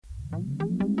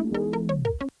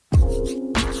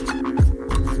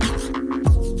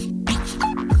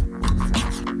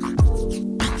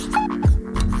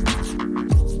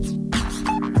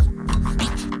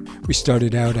We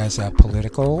started out as a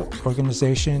political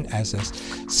organization, as a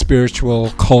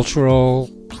spiritual, cultural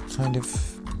kind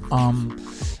of,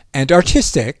 and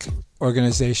artistic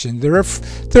organization. There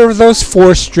are those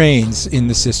four strains in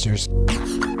the Sisters.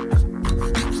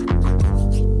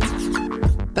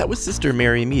 That was Sister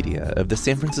Mary Media of the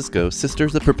San Francisco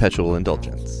Sisters of Perpetual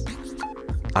Indulgence.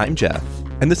 I'm Jeff,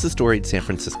 and this is Storied San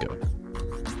Francisco.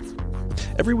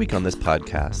 Every week on this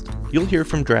podcast, you'll hear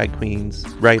from drag queens,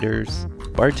 writers,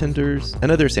 bartenders, and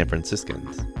other San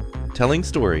Franciscans, telling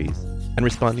stories and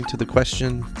responding to the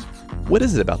question, what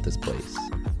is it about this place?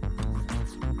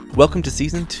 Welcome to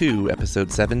Season 2,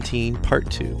 Episode 17, Part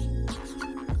 2.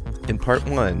 In Part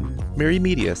 1, Mary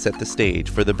Media set the stage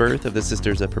for the birth of the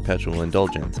Sisters of Perpetual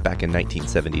Indulgence back in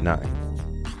 1979.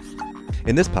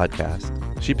 In this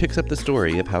podcast, she picks up the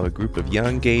story of how a group of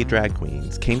young gay drag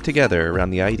queens came together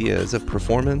around the ideas of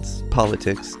performance,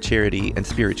 politics, charity, and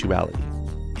spirituality.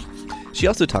 She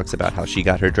also talks about how she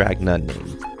got her drag nun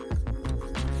name.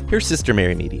 Here's Sister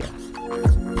Mary Media.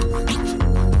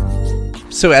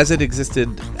 So as it existed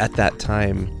at that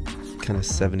time, kind of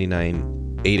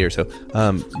 79, 8 or so,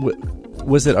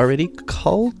 was it already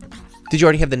called? Did you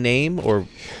already have the name, or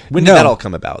when did that all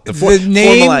come about? The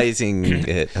name, formalizing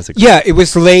it as a group. Yeah, it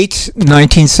was late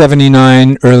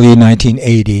 1979, early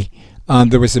 1980.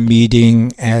 There was a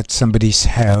meeting at somebody's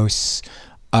house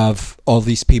of all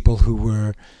these people who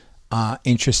were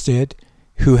interested,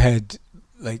 who had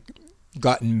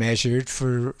gotten measured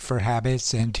for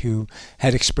habits, and who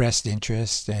had expressed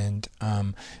interest, and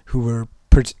who were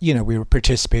we were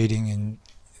participating in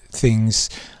things,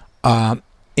 in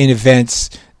events,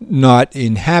 not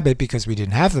in habit because we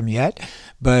didn't have them yet,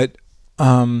 but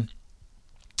there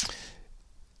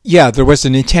was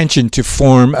an intention to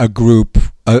form a group,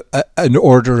 an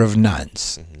order of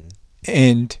nuns. Mm-hmm.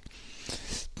 And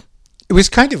it was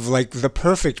kind of like the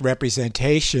perfect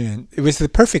representation. It was the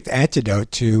perfect antidote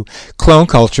to clone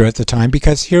culture at the time,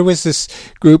 because here was this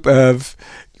group of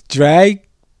drag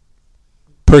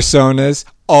personas,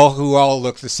 who all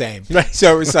look the same. Right.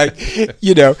 So it was like,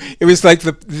 it was like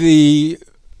the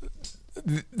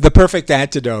perfect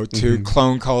antidote to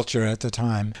clone culture at the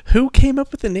time. Who came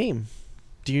up with the name?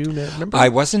 Do you remember? I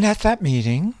wasn't at that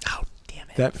meeting. Oh, damn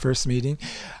it. That first meeting.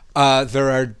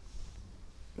 There are,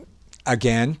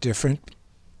 again, different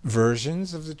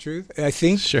versions of the truth. I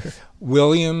think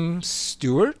William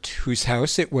Stewart, whose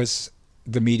house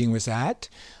the meeting was at,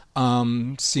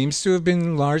 seems to have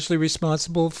been largely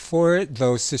responsible for it,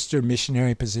 though Sister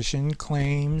Missionary Position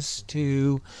claims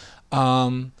to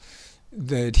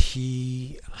that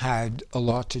he had a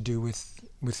lot to do with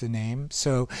the name.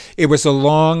 So it was a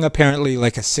long, apparently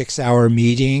like a 6-hour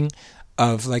meeting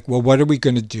of what are we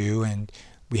going to do? And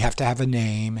we have to have a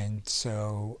name. And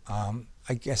so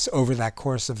I guess over that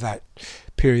course of that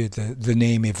period, the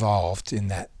name evolved in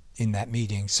that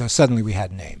meeting. So suddenly we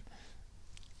had a name,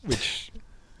 which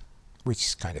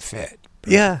kind of fit.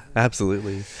 Yeah,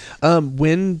 absolutely.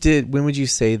 When would you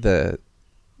say the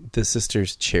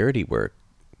sisters' charity work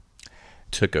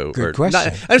took over? Good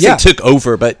question. I don't say took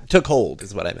over, but took hold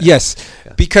is what I meant. Yes,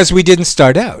 because we didn't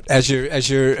start out as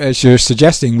you're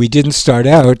suggesting. We didn't start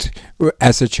out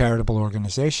as a charitable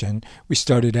organization. We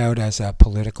started out as a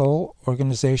political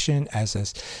organization, as a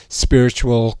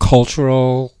spiritual,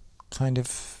 cultural kind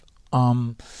of,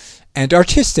 and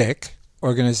artistic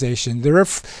organization. There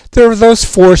are those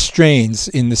four strains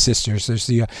in the Sisters. There's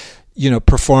the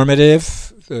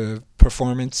performative, the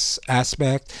performance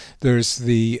aspect. There's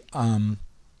the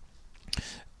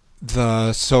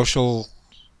social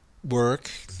work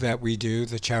that we do,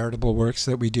 the charitable works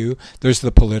that we do. There's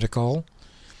the political,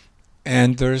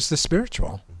 and there's the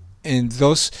spiritual. And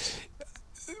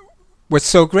what's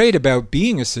so great about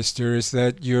being a sister is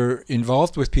that you're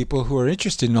involved with people who are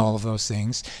interested in all of those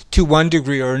things to one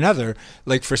degree or another.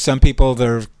 Like for some people,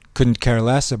 they couldn't care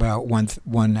less about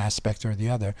one aspect or the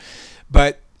other.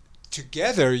 But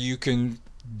together you can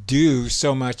do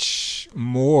so much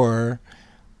more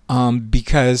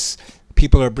because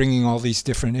people are bringing all these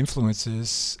different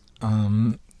influences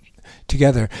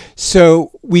together.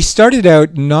 So we started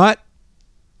out not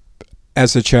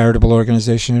as a charitable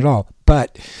organization at all,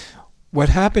 but what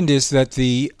happened is that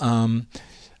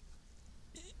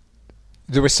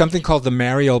there was something called the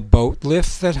Mariel boat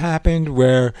lift that happened,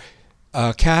 where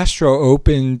Castro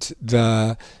opened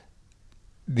the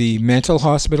mental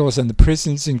hospitals and the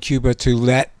prisons in Cuba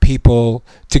to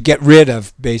get rid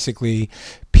of basically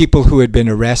people who had been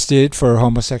arrested for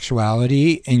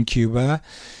homosexuality in Cuba,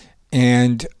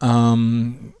 and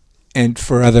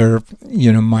for other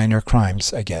minor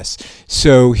crimes, I guess.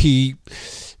 So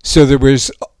there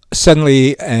was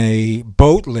suddenly a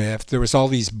boat lift. There was all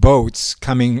these boats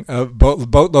coming,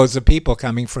 boatloads of people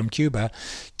coming from Cuba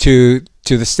to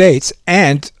the States,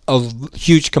 and a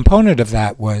huge component of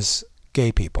that was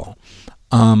gay people.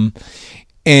 And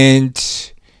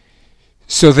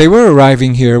so they were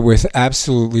arriving here with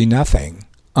absolutely nothing.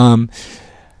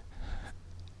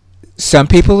 Some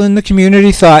people in the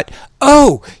community thought,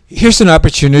 oh, here's an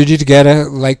opportunity to get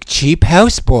a cheap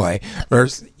houseboy, or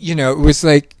it was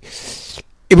like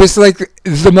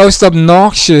the most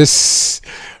obnoxious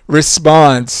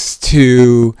response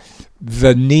to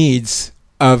the needs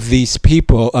of these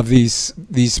people, of these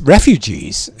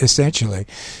refugees, essentially.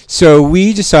 So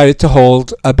we decided to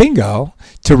hold a bingo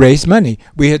to raise money.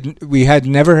 We had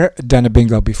never done a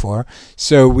bingo before,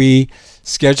 so we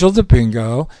scheduled the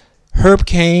bingo. Herb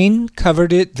Cain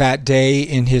covered it that day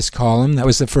in his column. That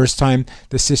was the first time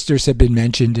the sisters had been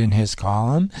mentioned in his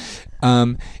column.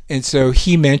 And so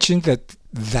he mentioned that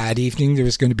evening there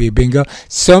was going to be a bingo.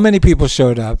 So many people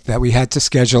showed up that we had to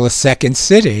schedule a second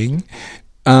sitting.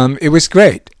 It was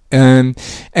great. And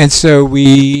so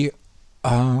that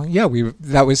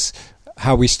was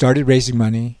how we started raising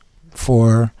money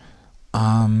for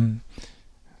the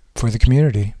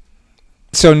community.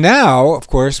 So now, of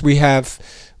course, we have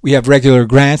regular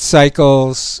grant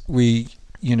cycles. We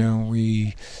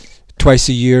twice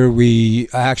a year we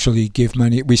actually give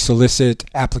money. We solicit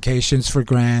applications for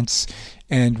grants,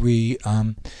 and we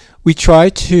try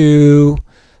to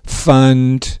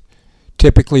fund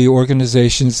typically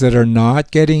organizations that are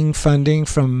not getting funding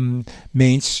from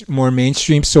more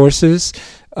mainstream sources,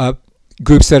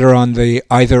 groups that are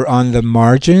either on the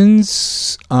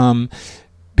margins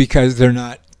because they're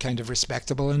not kind of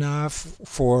respectable enough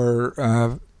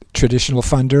for traditional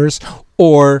funders,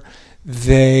 or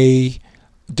they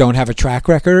don't have a track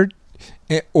record,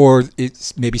 or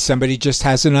it's maybe somebody just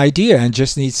has an idea and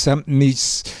just needs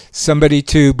somebody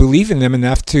to believe in them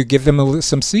enough to give them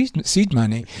some seed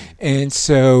money. And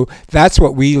so that's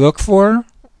what we look for,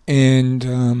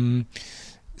 and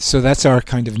so that's our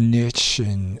kind of niche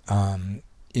in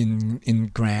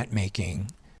grant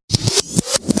making.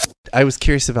 I was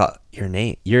curious about your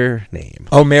name.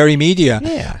 Oh, Mary Media.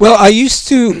 Yeah. Well, I used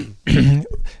to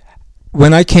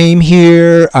when I came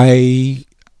here, I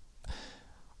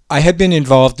had been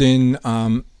involved in back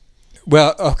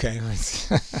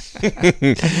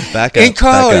up, in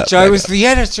college. I was the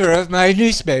editor of my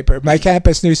newspaper, my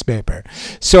campus newspaper.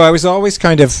 So I was always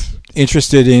kind of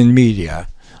interested in media.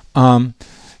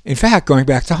 In fact, going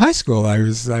back to high school, I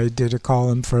did a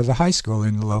column for the high school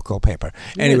in the local paper.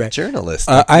 Anyway, a journalist.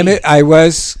 I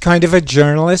was kind of a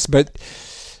journalist, but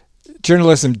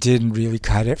journalism didn't really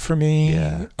cut it for me.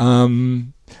 Yeah.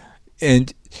 And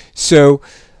so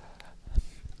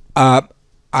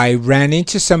I ran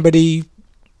into somebody.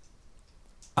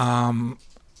 I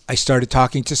started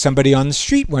talking to somebody on the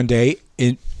street one day.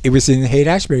 It was in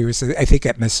Haight-Ashbury. It was, I think,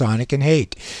 at Masonic and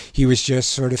Haight. He was just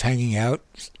sort of hanging out.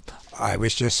 I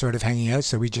was just sort of hanging out,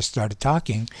 so we just started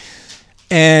talking.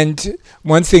 And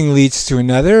one thing leads to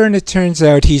another, and it turns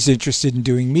out he's interested in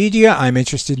doing media. I'm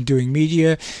interested in doing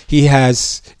media. He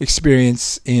has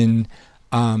experience in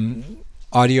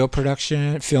audio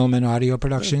production, film and audio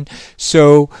production.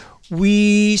 So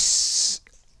we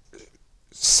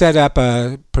set up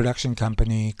a production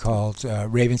company called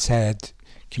Raven's Head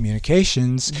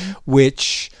Communications,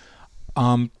 which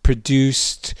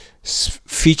produced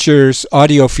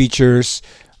audio features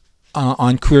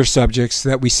on queer subjects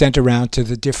that we sent around to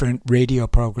the different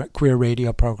queer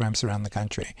radio programs around the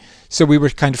country. So we were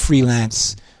kind of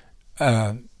freelance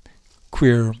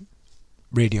queer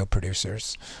radio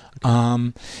producers.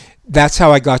 That's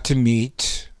how I got to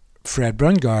meet Fred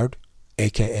Brungard,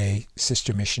 a.k.a.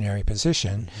 Sister Missionary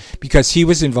Position, because he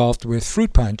was involved with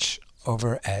Fruit Punch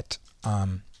over at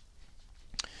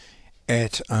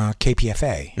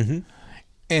KPFA. Mm-hmm.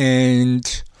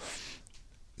 And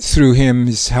through him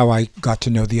is how I got to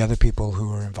know the other people who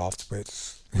were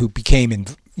who became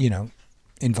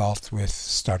involved with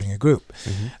starting a group.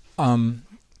 Mm-hmm.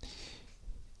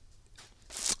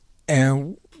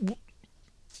 And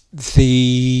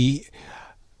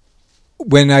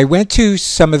when I went to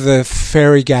some of the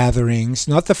fairy gatherings,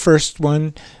 not the first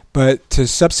one, but to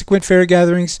subsequent fairy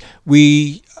gatherings,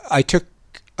 I took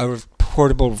a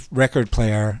portable record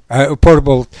player, a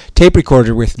portable tape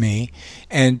recorder with me,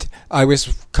 and I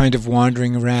was kind of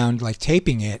wandering around like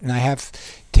taping it. And I have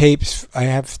tapes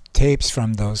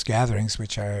from those gatherings,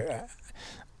 which I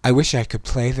wish I could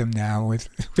play them now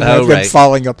without them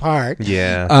falling apart.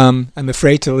 Yeah. I'm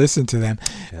afraid to listen to them,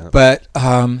 but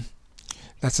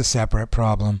that's a separate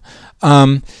problem.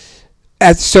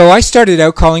 So I started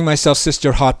out calling myself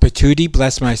Sister Hot Patootie,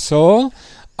 bless my soul.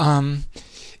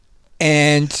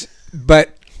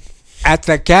 But at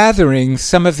that gathering,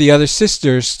 some of the other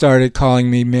sisters started calling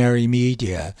me Mary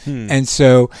Media. And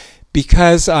so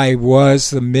because I was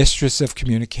the mistress of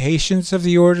communications of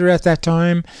the order at that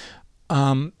time,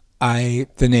 the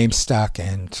name stuck,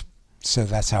 and so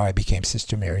that's how I became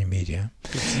Sister Mary Media.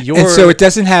 And so it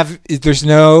doesn't have, there's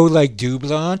no like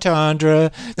double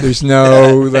entendre, there's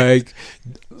no like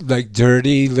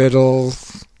dirty little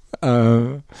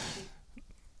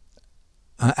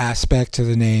aspect to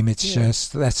the name. It's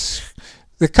just, that's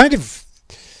the kind of,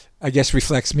 I guess,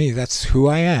 reflects me. That's who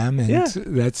I am, and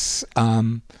that's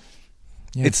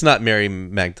It's not Mary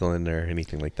Magdalene or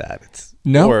anything like that. It's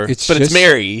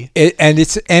Mary, and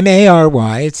it's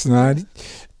Mary.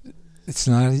 It's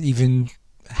not even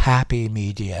Happy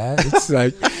Media. It's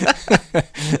like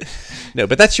no,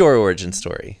 but that's your origin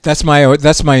story. That's my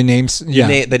name.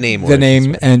 Yeah, the name,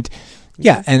 story. And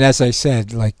and as I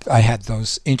said, like I had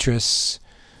those interests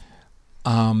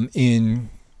in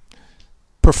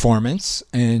performance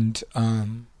and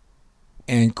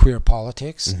queer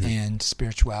politics and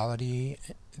spirituality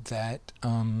that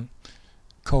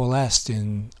coalesced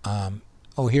in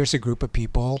here's a group of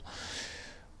people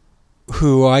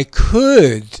who I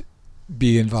could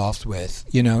be involved with,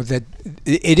 that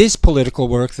it is political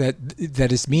work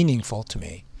that is meaningful to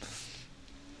me,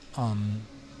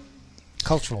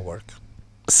 cultural work.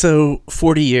 So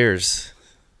 40 years,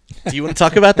 do you want to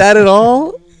talk about that at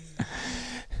all?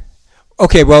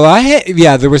 Okay, well,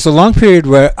 there was a long period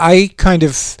where I kind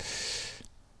of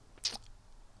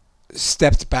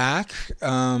stepped back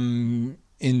in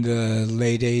the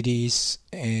late 80s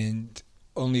and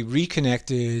only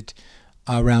reconnected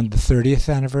around the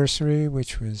 30th anniversary,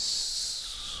 which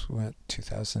was,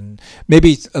 2000,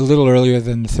 maybe a little earlier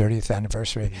than the 30th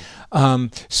anniversary.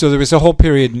 So there was a whole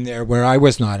period in there where I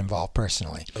was not involved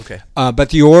personally. Okay. But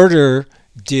the order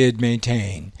did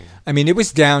maintain. I mean, it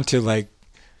was down to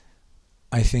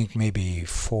I think maybe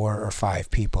 4 or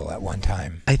 5 people at one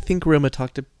time. I think Roma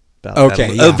talked about that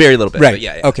a very little bit. Right. But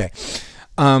yeah. Okay.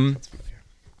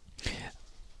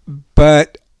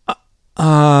 But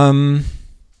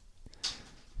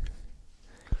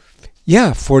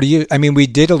 40 years. I mean, we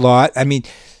did a lot. I mean,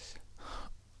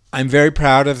 I'm very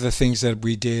proud of the things that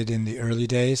we did in the early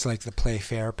days, like the Play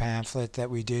Fair pamphlet that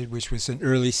we did, which was an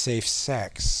early safe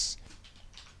sex,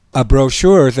 a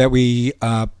brochure that we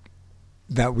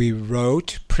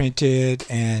wrote, printed,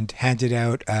 and handed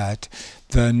out at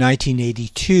the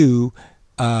 1982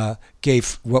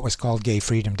 what was called Gay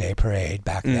Freedom Day Parade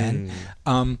back then.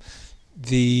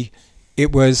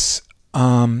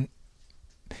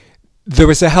 There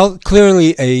was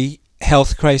clearly a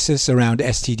health crisis around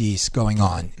STDs going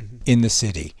on in the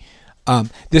city.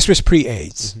 This was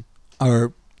pre-AIDS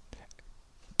or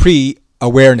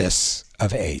pre-awareness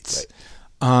of AIDS.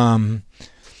 Right.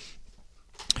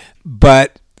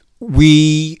 But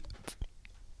we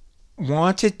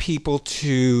wanted people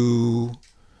to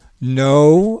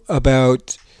know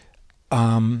about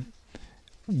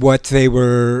what they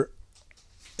were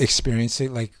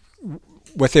experiencing, like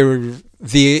what they were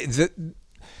the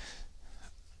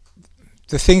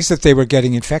things that they were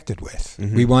getting infected with.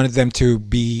 We wanted them to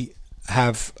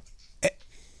have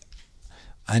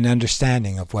an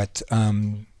understanding of what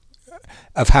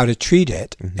of how to treat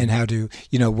it and how to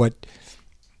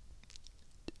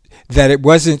that it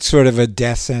wasn't sort of a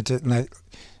death sentence.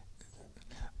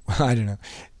 I don't know.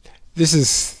 This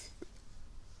is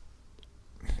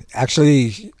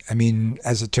actually, I mean,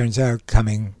 as it turns out,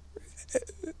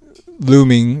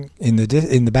 looming in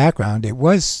the background, it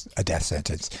was a death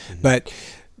sentence. But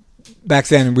back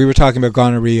then, we were talking about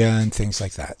gonorrhea and things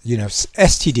like that,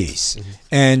 STDs.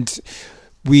 And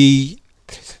the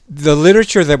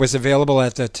literature that was available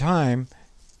at that time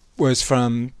was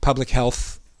from public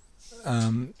health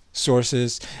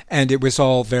sources, and it was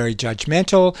all very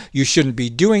judgmental. You shouldn't be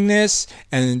doing this,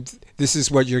 and this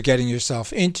is what you're getting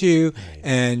yourself into. Right.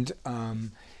 And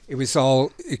it was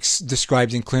all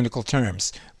described in clinical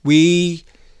terms. We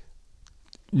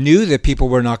knew that people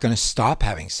were not going to stop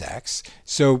having sex,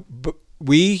 so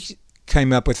we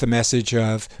came up with the message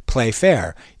of play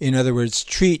fair. In other words,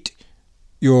 treat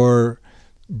your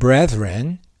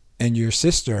brethren and your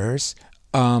sisters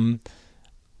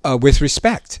with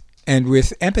respect and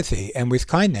with empathy and with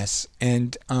kindness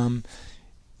and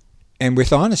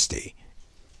with honesty,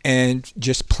 and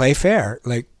just play fair,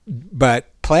 but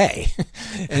play.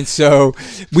 And so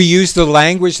we used the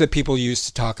language that people used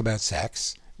to talk about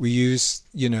sex. We used,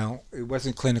 it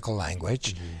wasn't clinical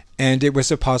language, and it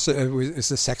was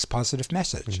a sex positive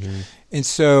message. And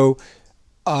so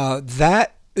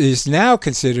that is now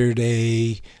considered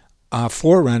a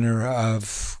forerunner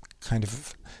of kind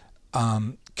of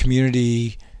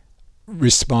community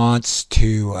response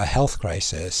to a health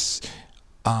crisis.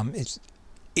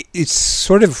 It's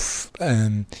sort of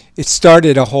it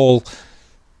started a whole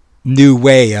new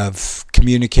way of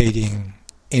communicating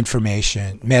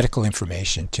information, medical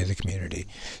information, to the community.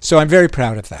 So I'm very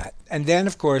proud of that. And then,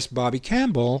 of course, Bobby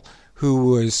Campbell,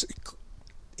 who was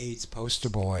AIDS poster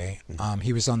boy,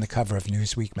 he was on the cover of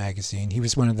Newsweek magazine. He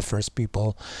was one of the first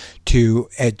people to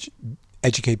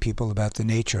educate people about the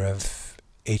nature of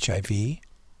HIV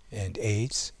and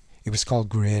AIDS. It was called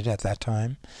GRID at that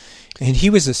time. And he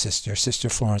was a sister, Sister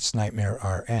Florence Nightmare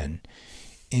RN.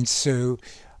 And so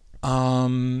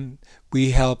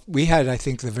we had, I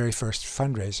think, the very first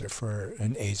fundraiser for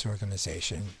an AIDS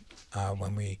organization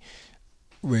when we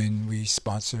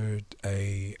sponsored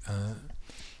a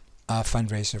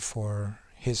fundraiser for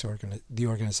the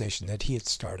organization that he had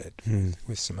started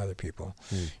with some other people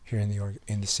here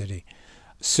in the city.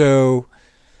 So,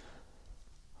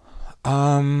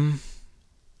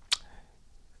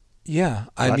 yeah,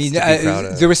 I mean,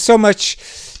 there was so much,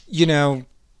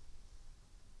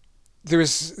 there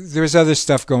was other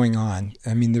stuff going on.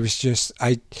 I mean, there was just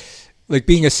like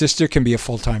being a sister can be a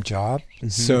full-time job,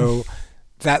 so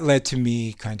that led to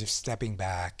me kind of stepping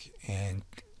back and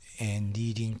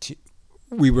needing to.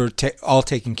 We were all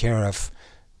taking care of,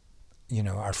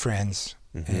 our friends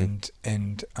and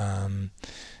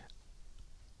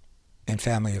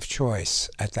family of choice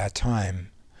at that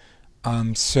time.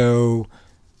 So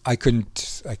I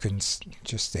couldn't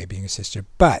just stay being a sister,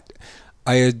 but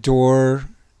I adore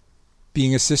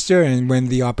being a sister. And when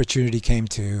the opportunity came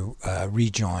to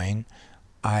rejoin,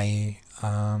 I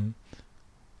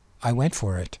went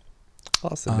for it.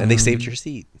 Awesome. And they saved your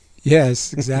seat.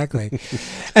 Yes, exactly.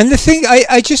 And the thing,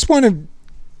 I just want to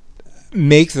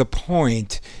make the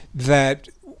point that,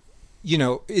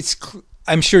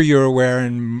 I'm sure you're aware,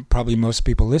 and probably most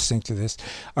people listening to this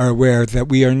are aware, that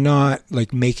we are not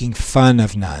like making fun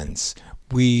of nuns.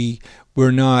 We're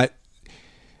not.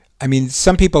 I mean,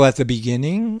 some people at the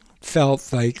beginning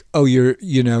felt like, oh,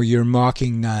 you're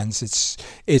mocking nuns.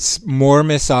 It's more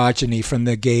misogyny from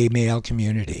the gay male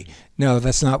community. No,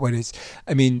 that's not what it's.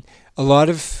 I mean,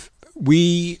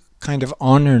 we kind of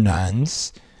honor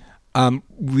nuns.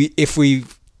 If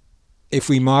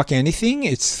we mock anything,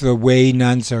 it's the way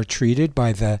nuns are treated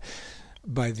by the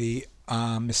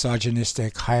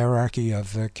misogynistic hierarchy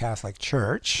of the Catholic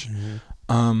Church.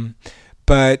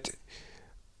 But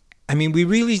I mean, we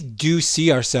really do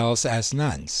see ourselves as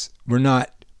nuns. We're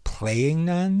not playing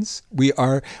nuns. We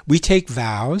take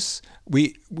vows.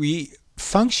 We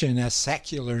function as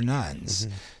secular nuns.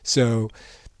 So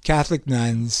Catholic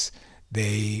nuns,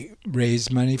 they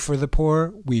raise money for the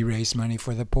poor. We raise money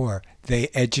for the poor. They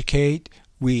educate.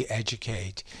 We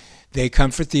educate. They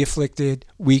comfort the afflicted.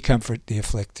 We comfort the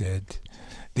afflicted.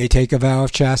 They take a vow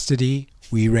of chastity.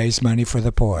 We raise money for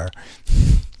the poor.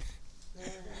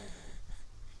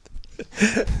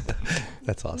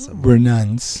 That's awesome. We're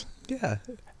nuns. Yeah.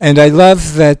 And I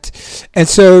love that. And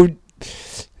so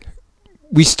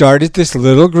we started this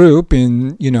little group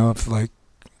in, of like,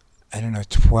 I don't know,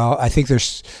 12. I think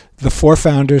there's the 4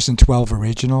 founders and 12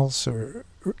 originals, or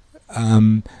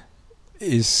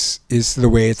is the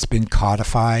way it's been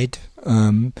codified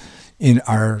in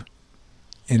our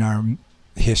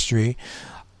history.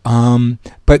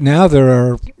 But now there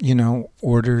are,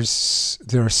 orders.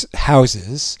 There are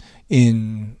houses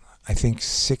in, I think,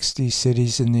 60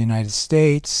 cities in the United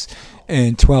States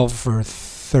and 12 or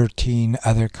 13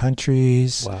 other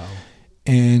countries. Wow.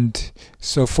 And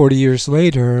so 40 years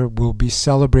later, we'll be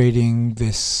celebrating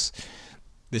this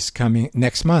coming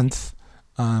next month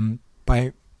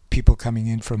by people coming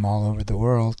in from all over the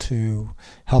world to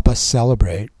help us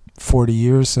celebrate 40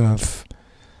 years of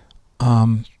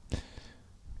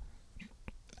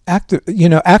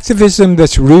activism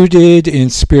that's rooted in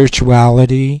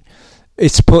spirituality.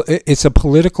 It's a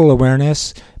political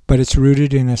awareness, but it's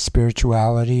rooted in a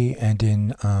spirituality and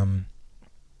in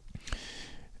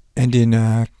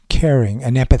caring,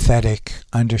 an empathetic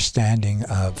understanding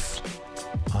of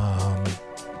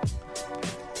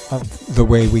the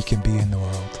way we can be in the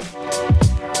world.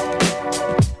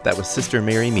 That was Sister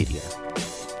Mary Media.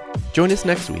 Join us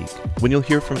next week when you'll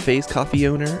hear from Faye's Coffee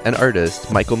owner and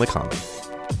artist Michael McConnell.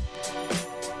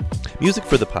 Music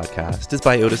for the podcast is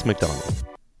by Otis McDonald.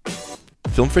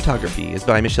 Film photography is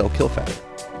by Michelle Kilfeather.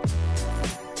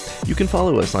 You can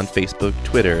follow us on Facebook,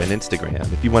 Twitter, and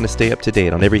Instagram if you want to stay up to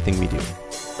date on everything we do.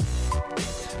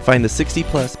 Find the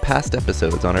 60-plus past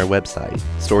episodes on our website,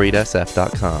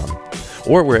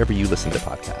 storiedsf.com, or wherever you listen to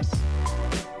podcasts.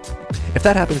 If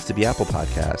that happens to be Apple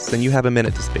Podcasts and you have a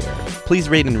minute to spare, please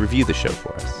rate and review the show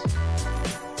for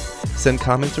us. Send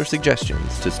comments or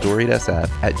suggestions to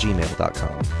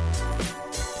storiedsf@gmail.com.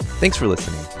 Thanks for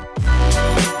listening.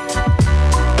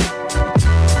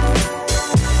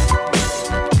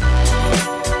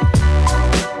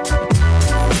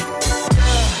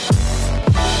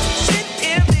 Sitting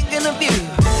here thinking of you.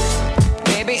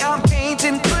 Maybe I'm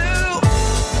painting blue.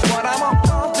 What I'm